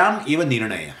shrutibhyam eva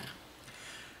nirnaya.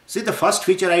 See, the first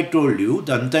feature I told you,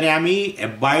 the Antaryami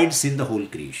abides in the whole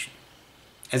creation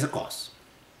as a cause.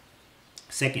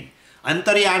 Second,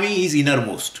 Antaryami is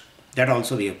innermost. That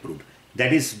also we have proved.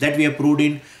 That we have proved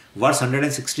in verse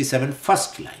 167,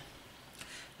 first line.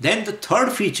 Then the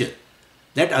third feature,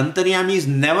 that Antaryami is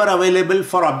never available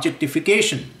for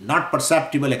objectification, not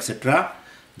perceptible, etc.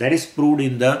 That is proved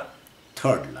in the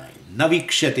third line.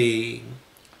 Navikshate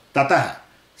tataha.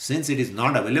 Since it is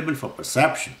not available for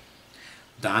perception,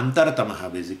 the Antartamaha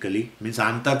basically means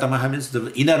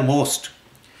the innermost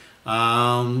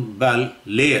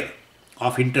layer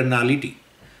of internality,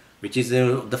 which is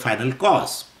the final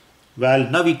cause. Well,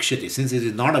 navikshati, since it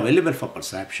is not available for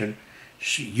perception,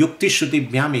 yukti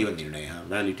shrutibhyam eva nirnaya.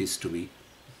 Well, it is to be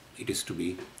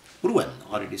proven,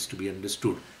 or it is to be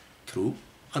understood through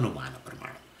Anumana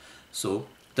Pramana. So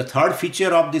the third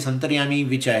feature of this Antaryami,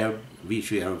 which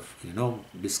we have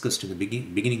discussed in the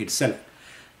beginning itself,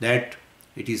 that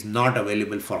it is not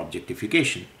available for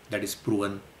objectification, that is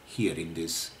proven here in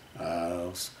this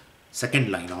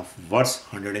second line of verse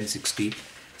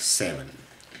 167.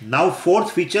 Now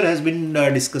fourth feature has been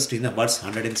discussed in the verse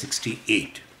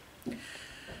 168.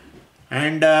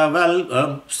 And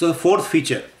so fourth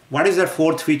feature, what is that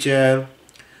fourth feature?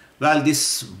 Well,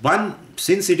 this one,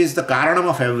 since it is the karanam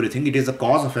of everything, it is the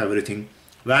cause of everything,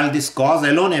 well, this cause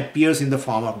alone appears in the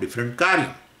form of different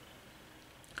karyam.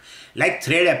 Like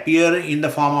thread appear in the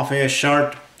form of a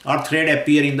shirt, or thread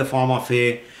appear in the form of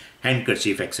a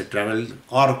handkerchief, etc.,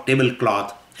 or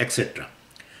tablecloth, etc.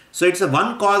 So it's a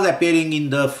one cause appearing in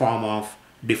the form of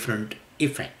different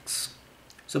effects.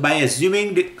 So by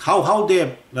assuming how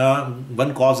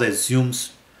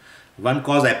one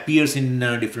cause appears in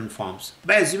different forms,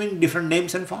 by assuming different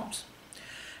names and forms.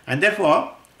 And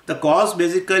therefore, the cause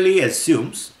basically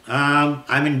assumes,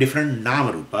 different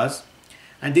namarupas.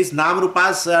 And these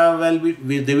namarupas,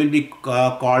 they will be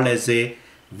called as a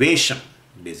vesham,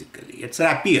 basically. It's an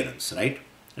appearance, right?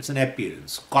 It's an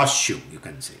appearance, costume, you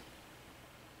can say.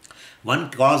 One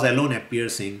cause alone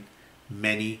appears in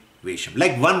many vesham.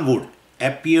 Like one wood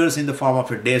appears in the form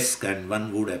of a desk, and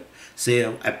one wood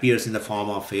appears in the form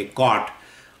of a cot,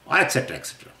 or etc.,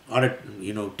 or a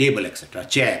table, etc.,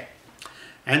 chair.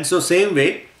 And so same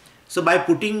way, so by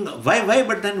putting why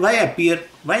appear?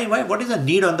 Why? What is the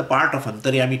need on the part of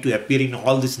Antaryami to appear in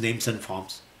all these names and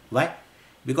forms? Why?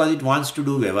 Because it wants to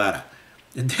do Vyavara.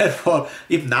 And therefore,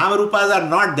 if Namarupas are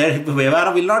not there,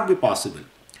 Vyavara will not be possible.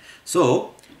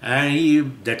 So,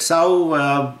 that's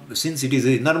how, since it is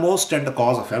the innermost and the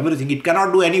cause of everything, it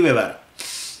cannot do any Vyavara.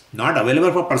 Not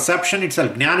available for perception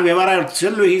itself. Jnana Vyavara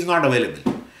itself he is not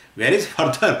available. Where is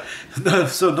further?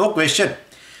 So, no question.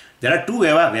 There are two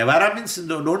Vyavara. Vyavara means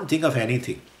don't think of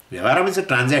anything. Vyavara means a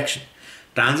transaction.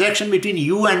 Transaction between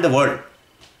you and the world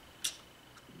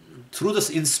through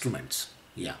the instruments.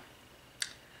 Yeah.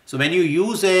 So when you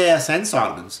use a sense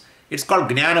organs, it's called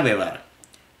Jnana Vyavara.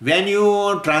 When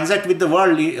you transact with the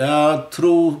world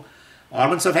through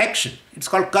organs of action, it's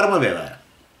called Karma Vyavara.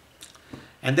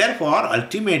 And therefore,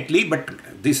 ultimately, but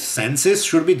these senses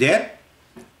should be there,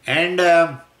 and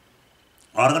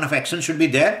organ of action should be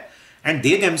there, and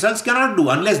they themselves cannot do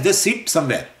unless they sit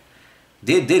somewhere.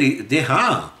 If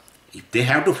they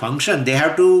have to function, they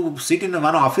have to sit in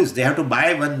one office, they have to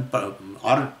buy one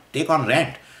or take on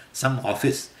rent some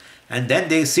office, and then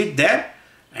they sit there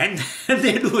and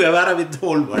they do Vyavara with the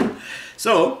whole world.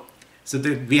 So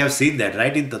we have seen that,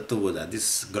 right, in Tattva Bodha.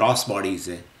 This gross body is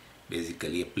a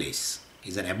basically a place,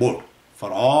 is an abode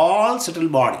for all subtle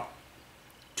body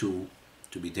to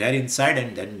be there inside,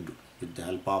 and then with the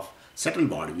help of subtle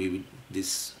body,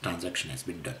 this transaction has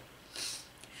been done.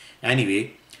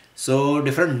 Anyway, so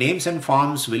different names and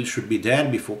forms should be there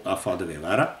before for the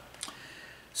Vyavahara.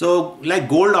 So like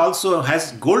gold also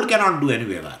gold cannot do any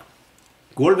Vyavahara.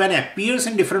 Gold when it appears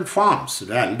in different forms,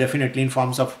 well, definitely in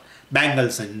forms of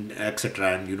bangles and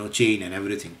etc. and chain and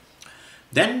everything,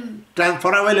 then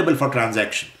for available for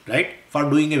transaction, right? For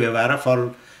doing a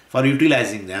Vyavahara, for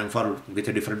utilizing them for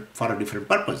different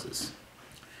purposes.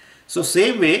 So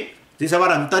same way, this our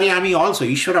Antaryami also,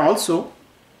 Ishvara also,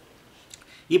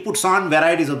 he puts on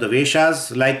varieties of the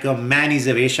Veshas, like a man is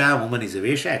a Vesha, woman is a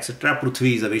Vesha, etc.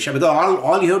 Prithvi is a Vesha, because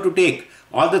all you have to take,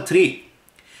 all the three.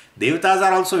 Devatas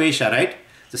are also Vesha, right?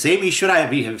 The same Ishvara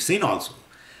we have seen also.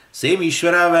 Same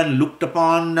Ishvara when looked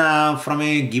upon from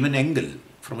a given angle,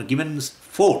 from a given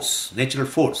force, natural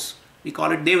force, we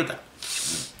call it Devata.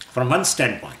 From one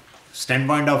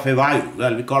standpoint of a Vayu,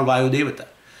 well, we call Vayu Devata.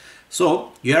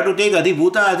 So you have to take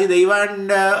Adhibhuta, Adhideva and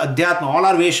Adhyatma, all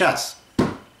are Veshas.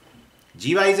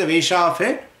 Jiva is a Vesha of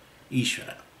a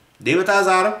Ishvara. Devatas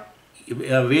are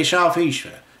a Vesha of a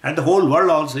Ishvara. And the whole world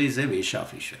also is a Vesha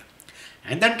of Ishvara.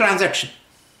 And then transaction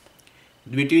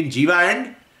between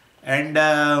Jiva and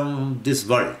this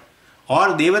world,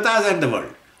 or Devatas and the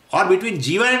world, or between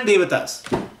Jiva and Devatas.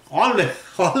 All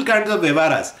kinds of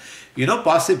Vyavaharas,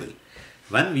 possible.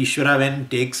 When Vishwara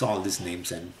takes all these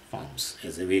names and forms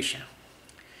as a Vesha.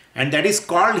 And that is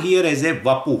called here as a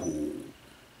Vapuhu,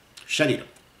 Shariram.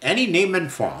 Any name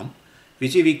and form,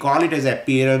 which we call it as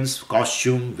appearance,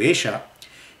 costume, Vesha,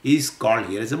 is called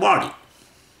here as a body.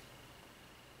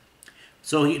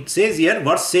 So it says here,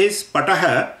 verse says,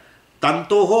 Pataha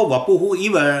Tantoho Vapuhu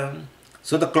Iva.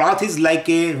 So the cloth is like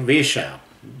a Vesha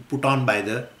put on by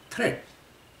the thread.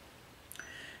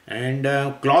 And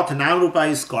cloth Navrupa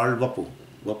is called Vapu.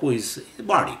 Vapu is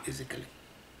body basically.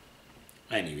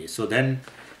 Anyway, so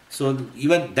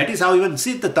even that is how even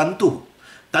see the Tantu.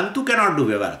 Tantu cannot do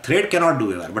Vyavahara, thread cannot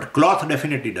do Vyavahara, but cloth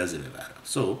definitely does Vyavahara.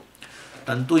 So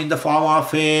Tantu in the form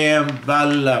of a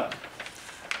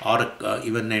or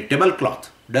even a tablecloth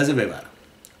does a Vyavahara.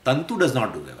 Tantu does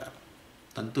not do Vyavahara.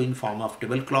 Tantu in form of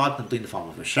tablecloth, Tantu in the form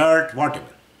of a shirt,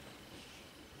 whatever.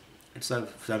 It's a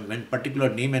particular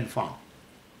name and form.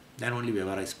 Then only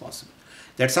Vyavahara is possible.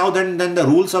 That's how then the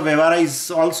rules of Vyavahara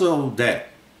is also there.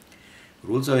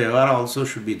 Rules of Vyavahara also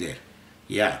should be there.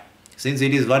 Yeah. Since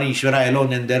it is one Ishvara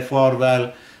alone, and therefore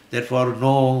no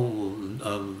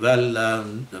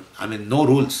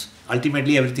rules.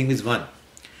 Ultimately everything is one.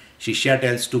 Shishya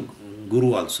tells to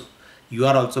Guru also, you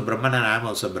are also Brahman and I am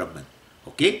also Brahman.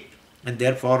 Okay? And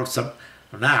therefore I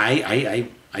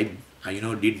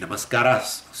did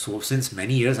Namaskaras. So since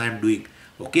many years I am doing.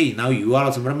 Okay, now you are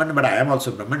also Brahman, but I am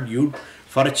also Brahman. You,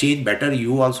 for a change better,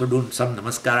 you also do some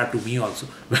Namaskara to me also.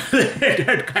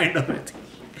 That kind of a thing.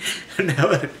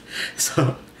 Never.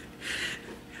 So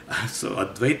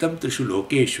Advaitam Trishu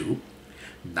Lokeshu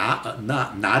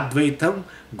Nadvaitam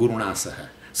Gurunasaha.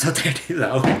 So that is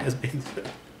how it has been said.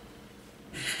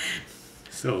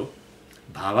 So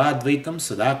Bhavadvaitam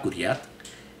Sada Kuryat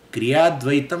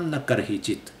Kriyadvaitam Na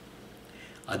Karhichit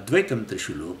Advaitam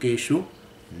Trishu Lokeshu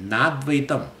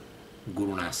Nadvaitam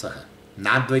Gurunasaha.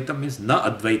 Nadvaitam means Na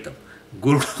Advaitam.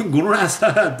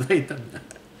 Gurunasaha Advaitam.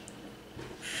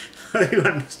 You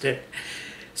understand?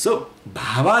 So,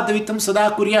 Bhava Advaitam Sada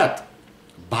Kuryat.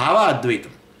 Bhava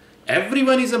Advaitam.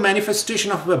 Everyone is a manifestation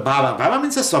of a Bhava. Bhava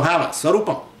means a Swabhava,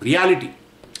 Swarupam, reality.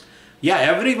 Yeah,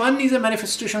 everyone is a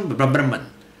manifestation of Brahman.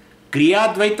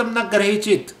 Kriya Advaitam na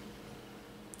Grahichit.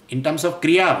 In terms of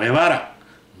Kriya, Vyavahara.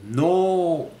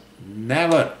 No,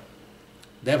 never.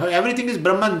 Therefore, everything is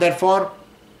Brahman. Therefore,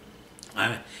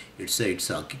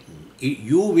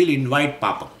 you will invite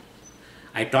Papa.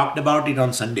 I talked about it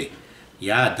on Sunday.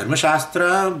 Yeah,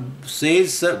 Dharmashastra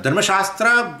says,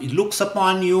 Dharmashastra looks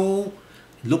upon you,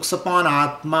 looks upon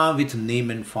Atma with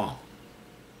name and form.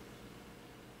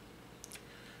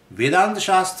 Vedanta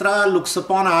Shastra looks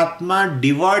upon Atma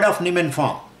devoid of name and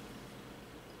form.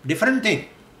 Different thing.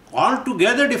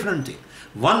 Altogether different thing.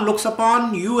 One looks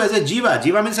upon you as a Jiva.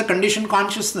 Jiva means a conditioned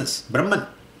consciousness, Brahman.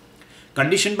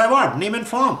 Conditioned by what? Name and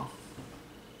form.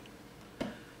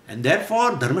 And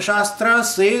therefore, Dharmashastra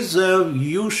says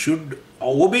you should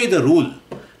obey the rule,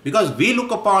 because we look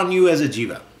upon you as a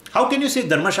Jiva. How can you say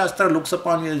Dharmashastra looks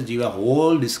upon you as Jiva?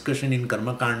 Whole discussion in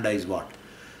Karma Kanda is what?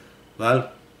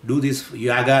 Well, do this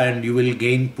yaga and you will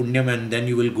gain punyam and then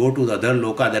you will go to the other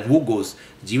loka. Then who goes?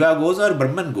 Jiva goes or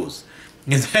Brahman goes?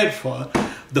 And therefore,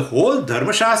 the whole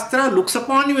Dharmashastra looks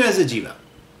upon you as a Jiva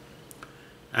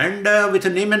and with a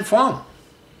name and form.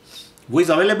 who is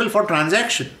available for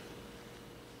transaction,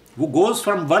 who goes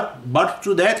from birth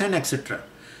to death and etc.,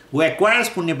 who acquires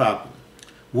punya papa,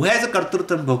 who has a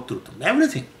kartrutvam bhoktrutvam,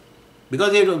 everything.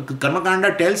 Because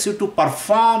Karmakanda tells you to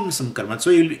perform some karma.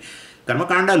 So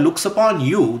Karmakanda looks upon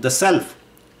you, the self,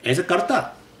 as a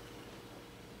karta.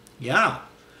 Yeah.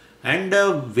 And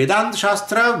Vedanta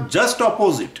Shastra, just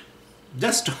opposite.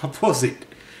 Just opposite.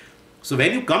 So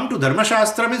when you come to Dharma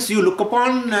Shastra, means you look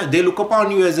upon, they look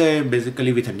upon you as a,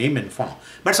 basically with a name and form.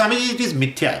 But Swamiji, it is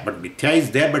mithya. But mithya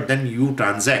is there, but then you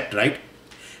transact, right?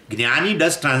 Jnani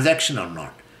does transaction or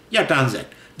not? Yeah,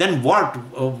 transact. Then what?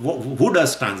 Who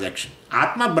does transaction?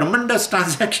 Atma Brahman does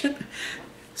transaction.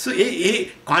 So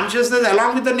consciousness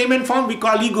along with the name and form we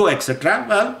call ego, etc.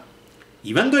 Well,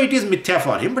 even though it is mithya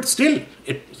for him, but still,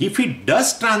 if he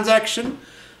does transaction,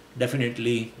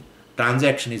 definitely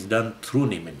transaction is done through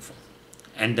name and form.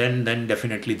 And then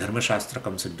definitely Dharma Shastra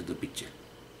comes into the picture.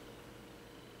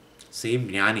 Same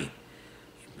Jnani.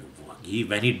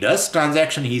 When he does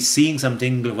transaction, he is seeing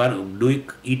something, doing,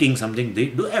 eating something, they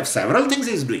do have several things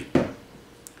he is doing.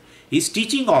 He is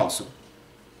teaching also.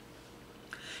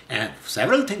 And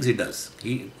several things he does.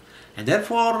 And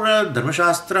therefore, Dharma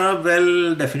Shastra,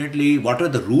 well, definitely, whatever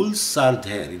the rules are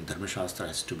there in Dharma Shastra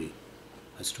has to be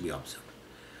observed.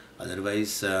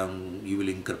 Otherwise, you will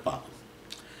incur papam.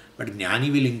 But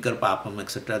Jnani will incur papam,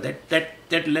 etc.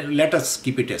 That let us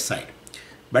keep it aside.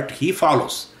 But he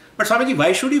follows. But Swamiji,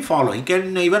 why should he follow?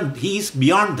 He is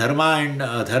beyond dharma and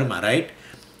dharma, right?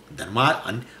 Dharma,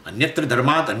 anyatra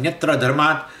dharmat, anyatra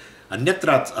dharmat,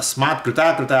 anyatra asmat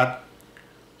krita kritat,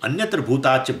 anyatra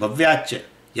bhutacha bhavyacha,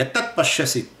 yattat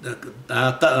pashyasi,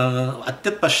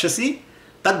 atyat pashyasi,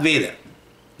 tad veda.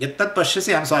 Yattat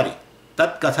pashyasi, I'm sorry,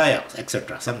 tad kathaya,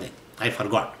 etc. Something. I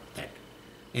forgot that.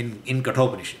 In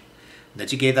Kathopanishad,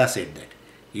 Nachiketa said that.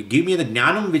 You give me the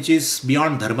jnanam which is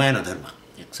beyond dharma and adharma,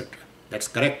 etc. That's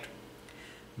correct.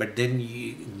 But then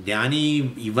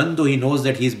Jnani, even though he knows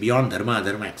that he is beyond dharma,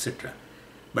 adharma, etc.,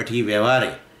 but he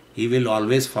will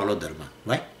always follow dharma.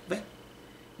 Why?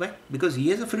 Because he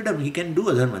has a freedom, he can do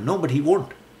adharma. No, but he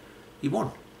won't. He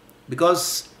won't.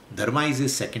 Because dharma is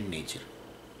his second nature.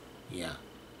 Yeah.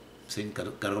 So in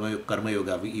Karma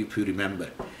Yoga, if you remember.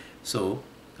 So,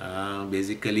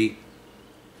 basically,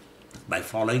 by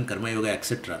following Karma Yoga,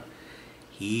 etc.,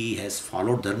 he has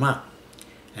followed dharma.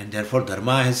 And therefore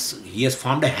he has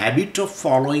formed a habit of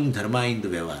following dharma in the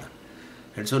Vyavahara.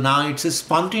 And so now it's a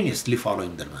spontaneously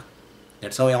following dharma.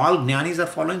 That's how all jnanis are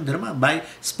following dharma, by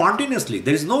spontaneously.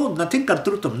 There is nothing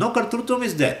kartrutvam, no kartrutvam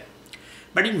is there.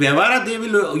 But in Vyavahara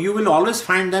you will always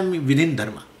find them within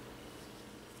dharma.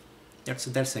 That's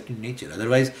their second nature.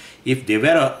 Otherwise, if they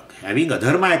were having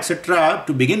adharma, etc.,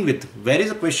 to begin with, where is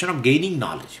the question of gaining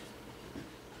knowledge?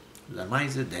 Dharma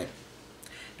is there.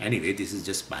 Anyway, this is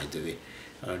just by the way.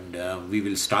 And we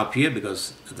will stop here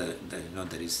because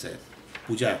there is a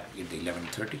puja at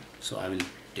 11:30. So I will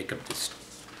take up this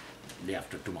day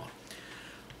after tomorrow.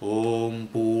 Om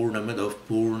Purnamadav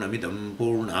Purnamidam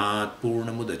Purnat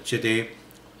Purnamudachyate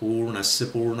Purnasya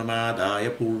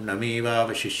Purnamadaya Purnameva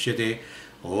Vashishyate.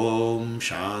 Om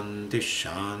Shanti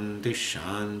Shanti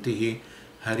Shanti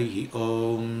Harihi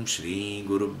Om Shri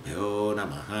Gurubhyo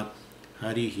Namaha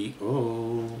Harihi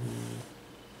Om.